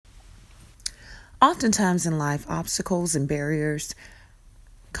Oftentimes in life, obstacles and barriers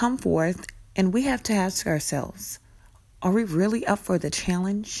come forth, and we have to ask ourselves, are we really up for the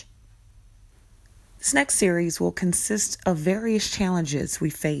challenge? This next series will consist of various challenges we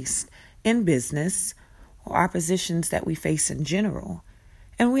face in business or oppositions that we face in general.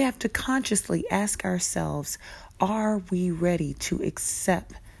 And we have to consciously ask ourselves, are we ready to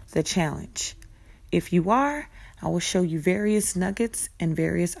accept the challenge? If you are, I will show you various nuggets and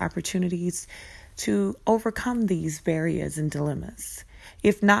various opportunities to overcome these barriers and dilemmas.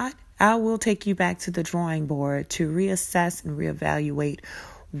 If not, I will take you back to the drawing board to reassess and reevaluate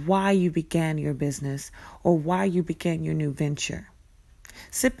why you began your business or why you began your new venture.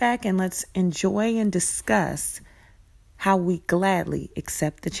 Sit back and let's enjoy and discuss how we gladly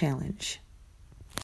accept the challenge.